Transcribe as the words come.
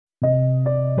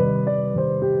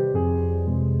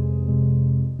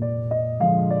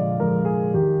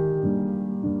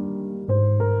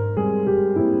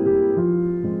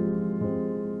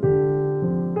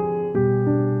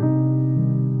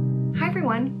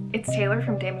it's Taylor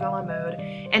from Autumnal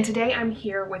Jewelry, and today I'm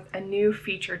here with a new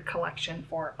featured collection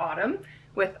for autumn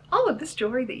with all of this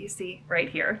jewelry that you see right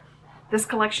here. This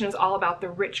collection is all about the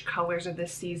rich colors of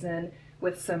this season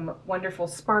with some wonderful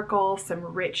sparkle, some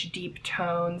rich deep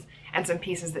tones, and some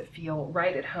pieces that feel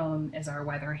right at home as our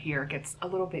weather here gets a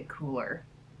little bit cooler.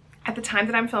 At the time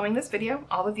that I'm filming this video,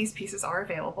 all of these pieces are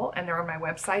available and they're on my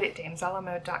website at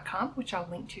dameszalamode.com, which I'll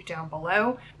link to down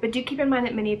below. But do keep in mind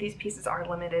that many of these pieces are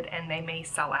limited and they may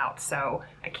sell out, so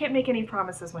I can't make any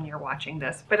promises when you're watching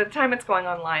this, but at the time it's going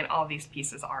online, all of these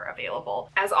pieces are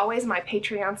available. As always, my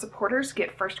Patreon supporters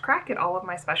get first crack at all of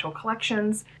my special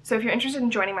collections, so if you're interested in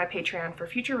joining my Patreon for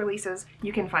future releases,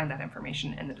 you can find that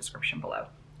information in the description below.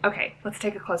 Okay, let's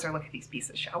take a closer look at these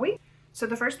pieces, shall we? So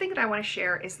the first thing that I want to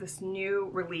share is this new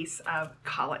release of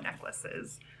collet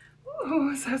necklaces.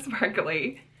 Ooh, so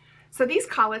sparkly. So these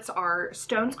collets are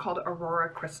stones called Aurora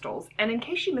crystals. And in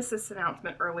case you missed this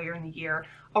announcement earlier in the year,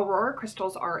 Aurora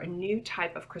crystals are a new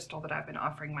type of crystal that I've been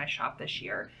offering my shop this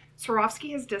year.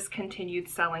 Swarovski has discontinued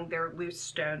selling their loose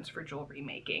stones for jewelry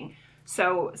making.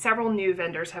 So several new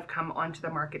vendors have come onto the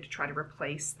market to try to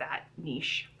replace that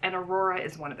niche, and Aurora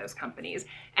is one of those companies.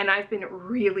 And I've been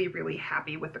really, really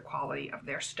happy with the quality of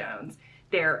their stones.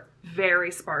 They're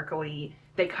very sparkly,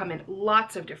 they come in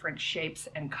lots of different shapes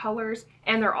and colors,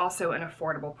 and they're also an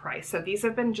affordable price. So these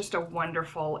have been just a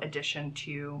wonderful addition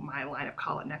to my line of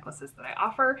collet necklaces that I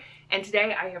offer. And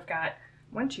today I have got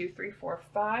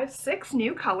 6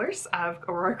 new colors of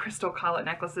Aurora crystal collet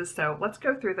necklaces, so let's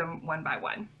go through them one by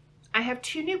one. I have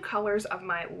 2 new colors of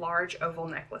my large oval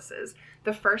necklaces.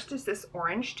 The first is this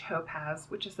orange topaz,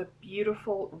 which is a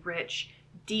beautiful, rich,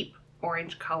 deep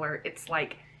orange color. It's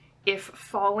like if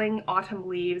falling autumn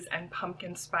leaves and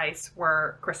pumpkin spice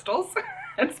were crystals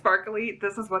and sparkly,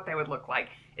 this is what they would look like.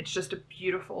 It's just a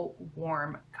beautiful,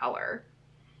 warm color.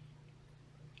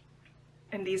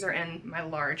 And these are in my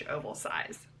large oval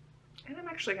size. And I'm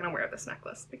actually gonna wear this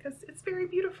necklace because it's very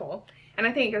beautiful. And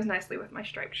I think it goes nicely with my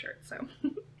striped shirt, so.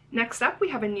 Next up, we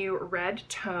have a new red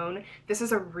tone. This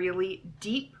is a really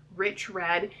deep, rich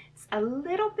red. It's a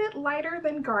little bit lighter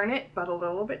than garnet, but a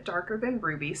little bit darker than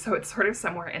ruby, so it's sort of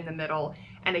somewhere in the middle.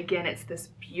 And again, it's this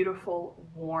beautiful,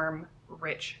 warm,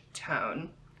 rich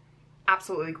tone.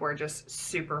 Absolutely gorgeous,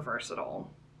 super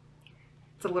versatile.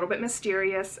 It's a little bit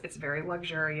mysterious, it's very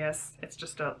luxurious, it's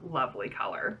just a lovely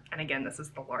color. And again, this is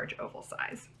the large oval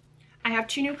size. I have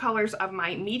 2 new colors of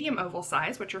my medium oval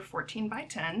size, which are 14 by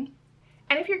 10.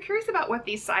 And if you're curious about what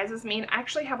these sizes mean, I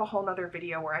actually have a whole nother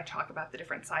video where I talk about the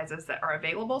different sizes that are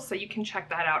available, so you can check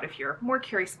that out if you're more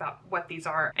curious about what these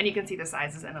are, and you can see the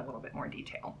sizes in a little bit more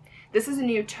detail. This is a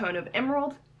new tone of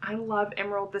emerald. I love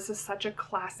emerald. This is such a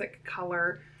classic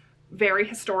color, very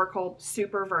historical,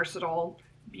 super versatile,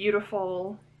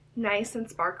 beautiful, nice and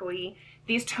sparkly.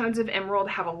 These tones of emerald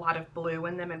have a lot of blue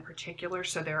in them in particular,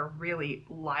 so they're a really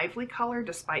lively color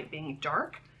despite being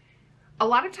dark. A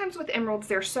lot of times with emeralds,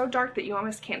 they're so dark that you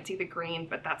almost can't see the green,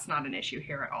 but that's not an issue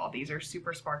here at all. These are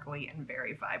super sparkly and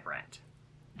very vibrant.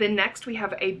 Then next we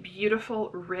have a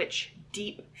beautiful, rich,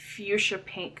 deep fuchsia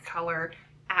pink color.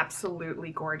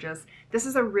 Absolutely gorgeous. This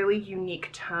is a really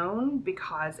unique tone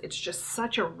because it's just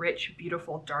such a rich,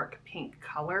 beautiful, dark pink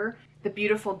color. The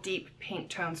beautiful, deep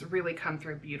pink tones really come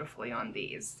through beautifully on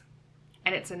these.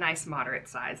 And it's a nice moderate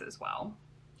size as well.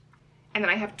 And then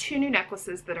I have 2 new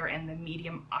necklaces that are in the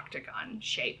medium octagon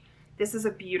shape. This is a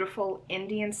beautiful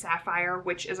Indian sapphire,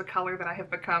 which is a color that I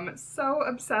have become so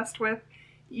obsessed with.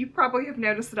 You probably have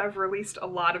noticed that I've released a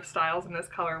lot of styles in this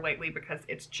color lately because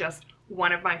it's just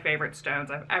one of my favorite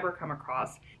stones I've ever come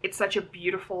across. It's such a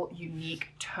beautiful, unique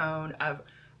tone of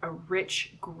a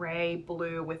rich gray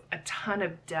blue with a ton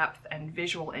of depth and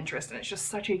visual interest, and it's just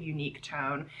such a unique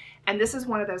tone. And this is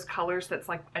one of those colors that's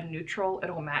like a neutral.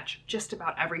 It'll match just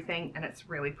about everything, and it's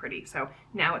really pretty. So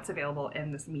now it's available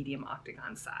in this medium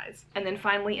octagon size. And then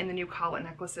finally, in the new collet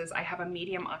necklaces, I have a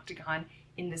medium octagon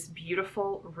in this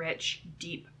beautiful, rich,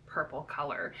 deep purple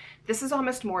color. This is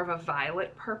almost more of a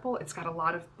violet purple. It's got a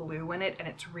lot of blue in it and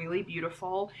it's really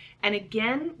beautiful. And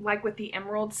again, like with the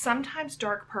emerald, sometimes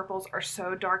dark purples are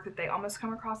so dark that they almost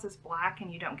come across as black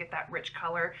and you don't get that rich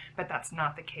color, but that's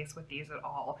not the case with these at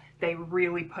all. They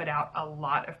really put out a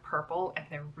lot of purple and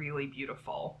they're really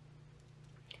beautiful.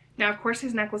 Now, of course,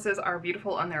 these necklaces are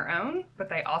beautiful on their own, but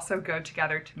they also go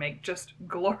together to make just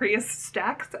glorious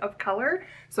stacks of color.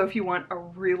 So if you want a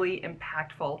really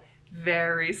impactful,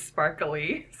 very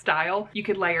sparkly style, you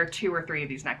could layer 2 or 3 of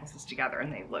these necklaces together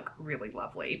and they look really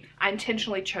lovely. I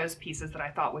intentionally chose pieces that I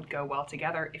thought would go well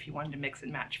together if you wanted to mix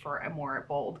and match for a more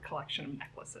bold collection of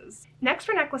necklaces. Next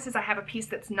for necklaces, I have a piece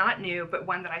that's not new, but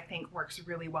one that I think works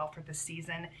really well for this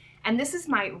season, And this is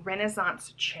my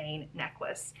Renaissance chain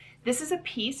necklace. This is a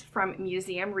piece from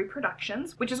Museum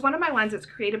Reproductions, which is one of my lines that's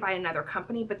created by another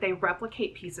company, but they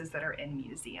replicate pieces that are in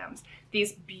museums.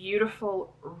 These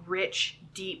beautiful, rich,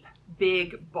 deep,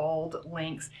 big, bold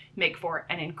links make for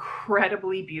an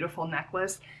incredibly beautiful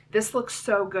necklace. This looks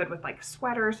so good with like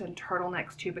sweaters and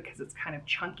turtlenecks too because it's kind of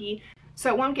chunky, so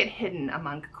it won't get hidden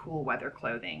among cool weather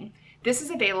clothing. This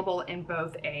is available in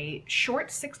both a short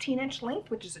 16-inch length,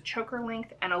 which is a choker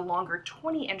length, and a longer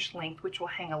 20-inch length, which will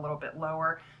hang a little bit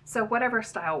lower. So whatever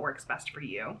style works best for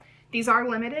you. These are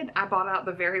limited. I bought out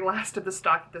the very last of the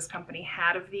stock that this company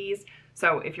had of these.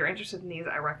 So if you're interested in these,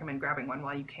 I recommend grabbing one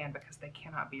while you can because they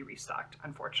cannot be restocked,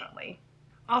 unfortunately.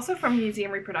 Also from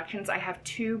Museum Reproductions, I have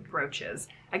two brooches.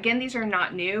 Again, these are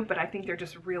not new, but I think they're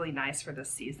just really nice for this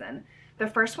season. The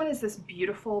first one is this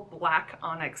beautiful black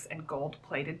onyx and gold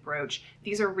plated brooch.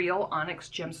 These are real onyx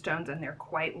gemstones and they're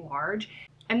quite large.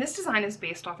 And this design is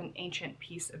based off an ancient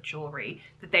piece of jewelry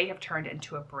that they have turned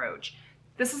into a brooch.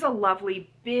 This is a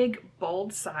lovely, big,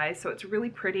 bold size, so it's really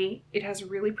pretty. It has a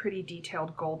really pretty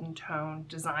detailed golden tone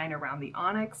design around the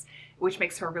onyx, which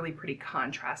makes for a really pretty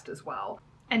contrast as well.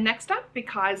 And next up,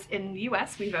 because in the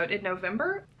US we vote in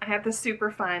November, I have the super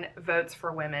fun Votes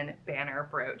for Women banner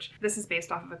brooch. This is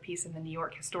based off of a piece in the New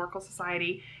York Historical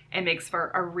Society and makes for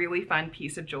a really fun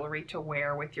piece of jewelry to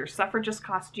wear with your suffragist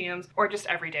costumes or just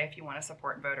every day if you want to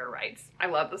support voter rights. I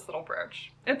love this little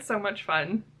brooch. It's so much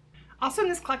fun. Also in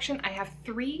this collection, I have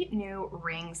 3 new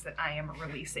rings that I am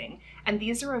releasing, and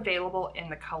these are available in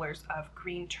the colors of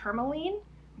green tourmaline,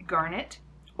 garnet,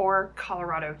 or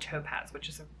Colorado topaz, which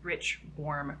is a rich,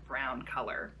 warm brown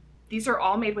color. These are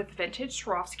all made with vintage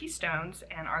Swarovski stones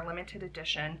and are limited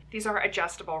edition. These are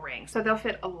adjustable rings, so they'll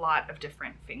fit a lot of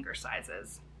different finger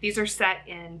sizes. These are set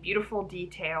in beautiful,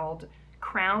 detailed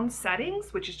crown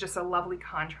settings, which is just a lovely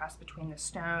contrast between the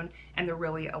stone and the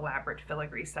really elaborate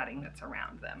filigree setting that's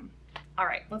around them. All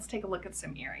right, let's take a look at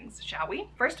some earrings, shall we?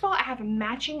 First of all, I have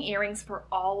matching earrings for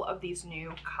all of these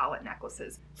new collet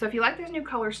necklaces. So if you like those new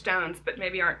color stones, but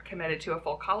maybe aren't committed to a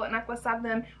full collet necklace of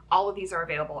them, all of these are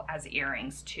available as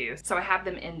earrings too. So I have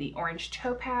them in the orange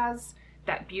topaz,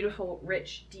 that beautiful,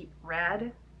 rich, deep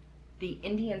red, the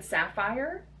Indian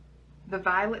sapphire, the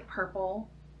violet purple,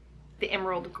 the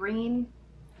emerald green,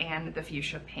 and the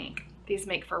fuchsia pink. These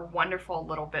make for wonderful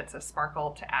little bits of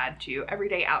sparkle to add to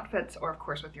everyday outfits or of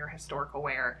course with your historical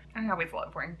wear. I always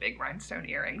love wearing big rhinestone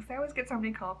earrings. I always get so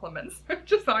many compliments.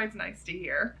 Just always nice to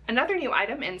hear. Another new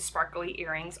item in sparkly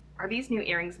earrings are these new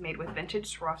earrings made with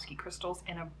vintage Swarovski crystals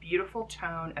in a beautiful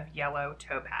tone of yellow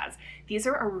topaz. These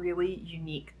are a really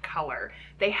unique color.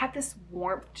 They have this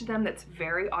warmth to them that's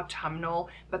very autumnal,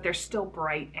 but they're still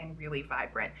bright and really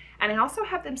vibrant. And I also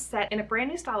have them set in a brand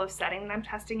new style of setting that I'm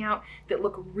testing out that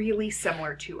look really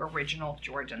similar to original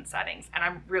Georgian settings, and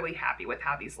I'm really happy with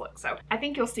how these look. So I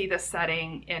think you'll see this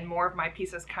setting in more of my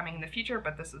pieces coming in the future,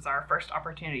 but this is our first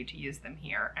opportunity to use them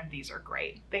here, and these are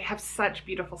great. They have such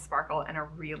beautiful sparkle and a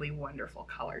really wonderful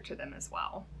color to them as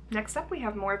well. Next up, we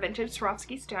have more vintage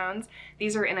Swarovski stones.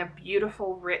 These are in a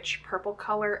beautiful, rich purple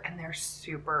color, and they're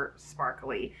super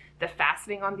sparkly. The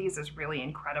faceting on these is really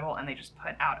incredible, and they just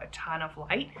put out a ton of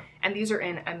light. And these are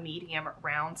in a medium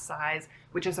round size,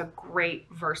 which is a great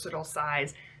versatile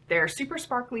size. They're super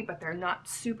sparkly, but they're not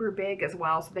super big as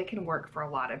well, so they can work for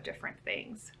a lot of different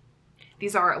things.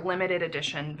 These are limited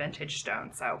edition vintage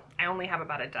stones, so I only have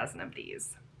about a dozen of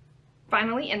these.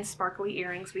 Finally, in sparkly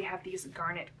earrings, we have these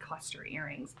garnet cluster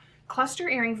earrings. Cluster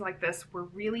earrings like this were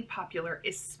really popular,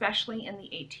 especially in the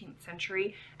 18th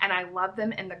century, and I love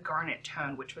them in the garnet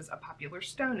tone, which was a popular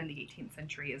stone in the 18th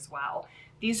century as well.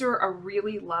 These are a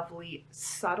really lovely,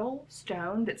 subtle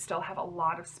stone that still have a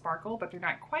lot of sparkle, but they're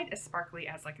not quite as sparkly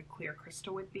as like a clear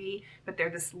crystal would be, but they're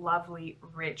this lovely,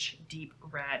 rich, deep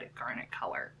red garnet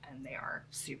color, and they are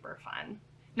super fun.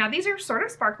 Now these are sort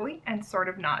of sparkly and sort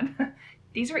of not.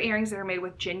 These are earrings that are made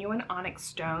with genuine onyx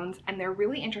stones, and they're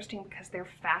really interesting because they're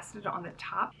faceted on the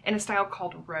top in a style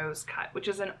called rose cut, which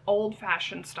is an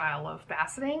old-fashioned style of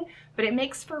faceting, but it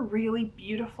makes for really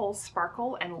beautiful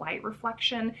sparkle and light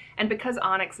reflection. And because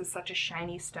onyx is such a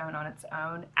shiny stone on its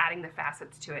own, adding the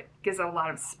facets to it gives it a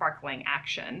lot of sparkling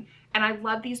action. And I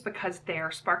love these because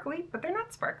they're sparkly, but they're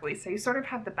not sparkly, so you sort of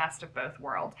have the best of both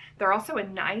worlds. They're also a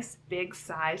nice big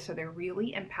size, so they're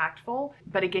really impactful,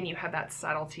 but again, you have that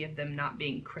subtlety of them not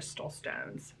being crystal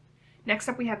stones. Next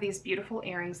up, we have these beautiful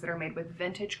earrings that are made with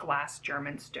vintage glass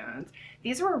German stones.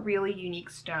 These are a really unique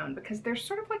stone because they're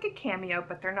sort of like a cameo,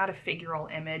 but they're not a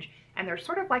figural image, and they're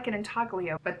sort of like an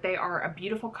intaglio, but they are a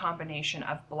beautiful combination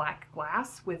of black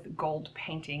glass with gold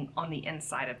painting on the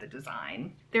inside of the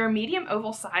design. They're a medium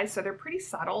oval size, so they're pretty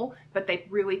subtle, but they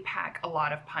really pack a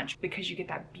lot of punch because you get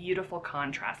that beautiful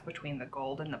contrast between the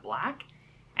gold and the black,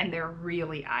 and they're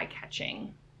really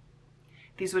eye-catching.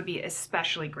 These would be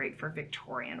especially great for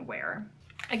Victorian wear.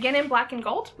 Again, in black and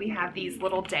gold, we have these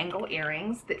little dangle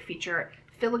earrings that feature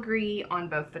filigree on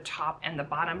both the top and the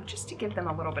bottom, just to give them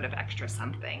a little bit of extra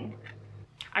something.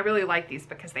 I really like these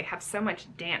because they have so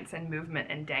much dance and movement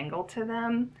and dangle to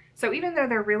them. So even though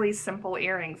they're really simple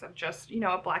earrings of just,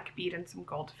 a black bead and some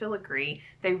gold filigree,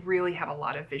 they really have a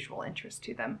lot of visual interest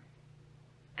to them.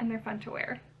 And they're fun to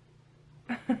wear.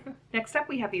 Next up,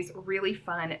 we have these really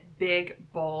fun, big,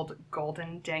 bold,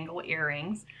 golden dangle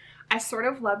earrings. I sort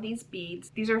of love these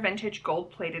beads. These are vintage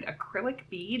gold-plated acrylic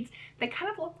beads. They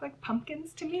kind of look like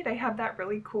pumpkins to me. They have that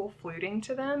really cool fluting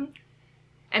to them.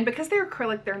 And because they're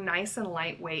acrylic, they're nice and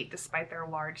lightweight despite their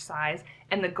large size,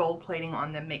 and the gold plating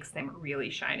on them makes them really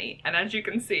shiny. And as you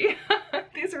can see,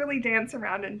 these really dance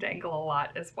around and dangle a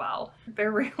lot as well.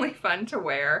 They're really fun to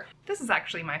wear. This is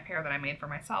actually my pair that I made for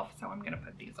myself, so I'm gonna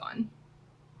put these on.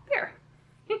 There.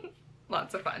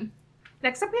 Lots of fun.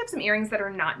 Next up, we have some earrings that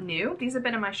are not new. These have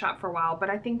been in my shop for a while, but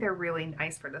I think they're really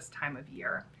nice for this time of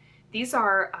year. These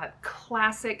are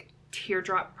classic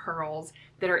teardrop pearls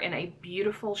that are in a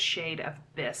beautiful shade of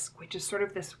bisque, which is sort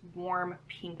of this warm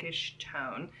pinkish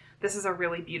tone. This is a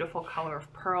really beautiful color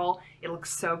of pearl. It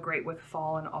looks so great with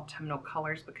fall and autumnal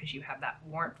colors because you have that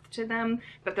warmth to them,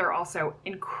 but they're also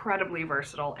incredibly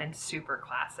versatile and super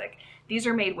classic. These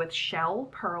are made with shell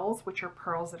pearls, which are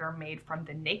pearls that are made from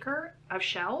the nacre of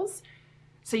shells.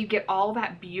 So you get all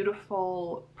that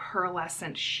beautiful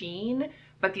pearlescent sheen,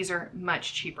 but these are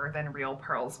much cheaper than real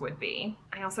pearls would be.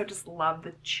 I also just love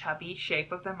the chubby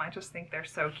shape of them. I just think they're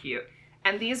so cute.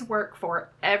 And these work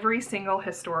for every single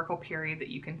historical period that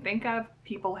you can think of.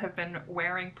 People have been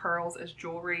wearing pearls as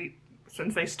jewelry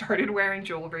since they started wearing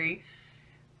jewelry.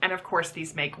 And of course,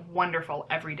 these make wonderful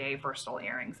everyday versatile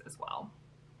earrings as well.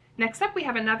 Next up, we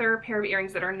have another pair of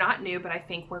earrings that are not new, but I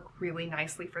think work really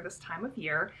nicely for this time of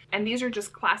year. And these are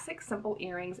just classic, simple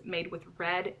earrings made with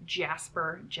red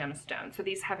jasper gemstones. So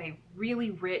these have a really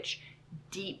rich,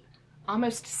 deep,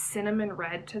 almost cinnamon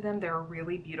red to them. They're a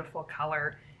really beautiful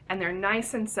color, and they're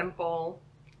nice and simple,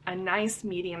 a nice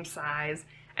medium size,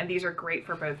 and these are great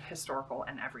for both historical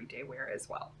and everyday wear as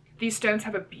well. These stones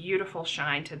have a beautiful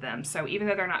shine to them, so even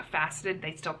though they're not faceted,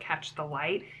 they still catch the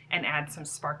light and add some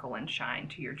sparkle and shine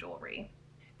to your jewelry.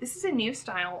 This is a new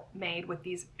style made with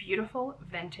these beautiful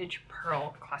vintage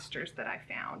pearl clusters that I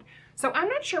found. So I'm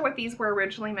not sure what these were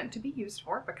originally meant to be used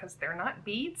for because they're not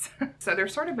beads. So they're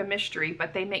sort of a mystery,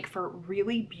 but they make for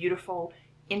really beautiful,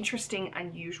 interesting,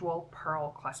 unusual pearl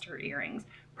cluster earrings.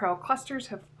 Pearl clusters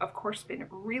have, of course, been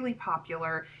really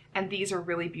popular, and these are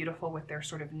really beautiful with their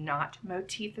sort of knot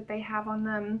motif that they have on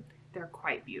them. They're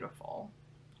quite beautiful.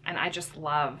 And I just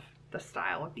love the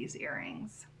style of these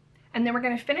earrings. And then we're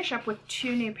going to finish up with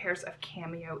two new pairs of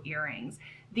cameo earrings.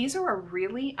 These are a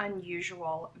really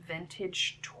unusual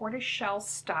vintage tortoiseshell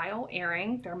style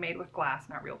earring. They're made with glass,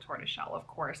 not real tortoiseshell, of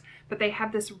course, but they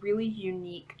have this really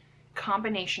unique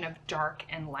combination of dark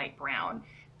and light brown.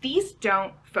 These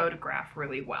don't photograph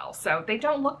really well, so they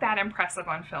don't look that impressive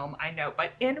on film, I know,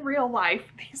 but in real life,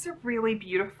 these are really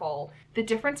beautiful. The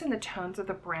difference in the tones of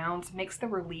the browns makes the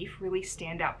relief really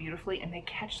stand out beautifully, and they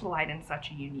catch the light in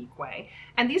such a unique way.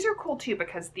 And these are cool too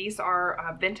because these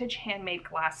are vintage handmade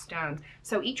glass stones,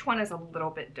 so each one is a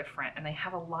little bit different, and they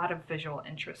have a lot of visual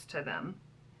interest to them.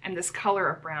 And this color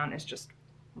of brown is just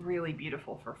really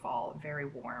beautiful for fall, very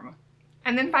warm.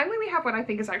 And then finally we have what I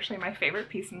think is actually my favorite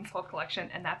piece in this whole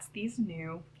collection, and that's these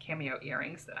new cameo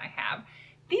earrings that I have.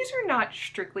 These are not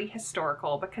strictly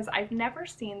historical because I've never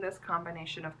seen this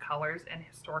combination of colors in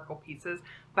historical pieces,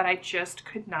 but I just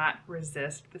could not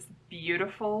resist this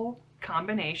beautiful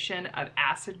combination of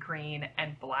acid green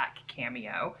and black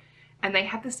cameo. And they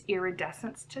have this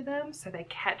iridescence to them, so they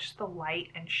catch the light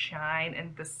and shine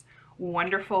in this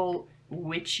wonderful,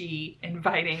 witchy,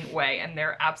 inviting way, and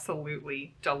they're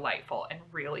absolutely delightful and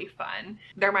really fun.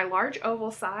 They're my large oval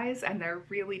size, and they're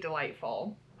really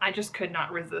delightful. I just could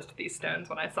not resist these stones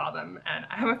when I saw them, and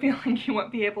I have a feeling you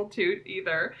won't be able to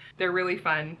either. They're really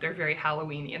fun, they're very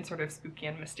Halloween-y and sort of spooky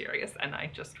and mysterious, and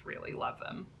I just really love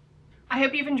them. I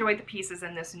hope you've enjoyed the pieces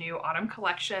in this new autumn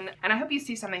collection, and I hope you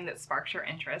see something that sparks your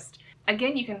interest.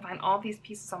 Again, you can find all these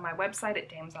pieces on my website at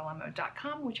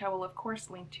damsellamode.com, which I will of course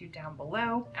link to down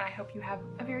below. And I hope you have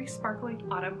a very sparkly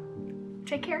autumn.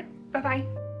 Take care.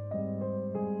 Bye-bye.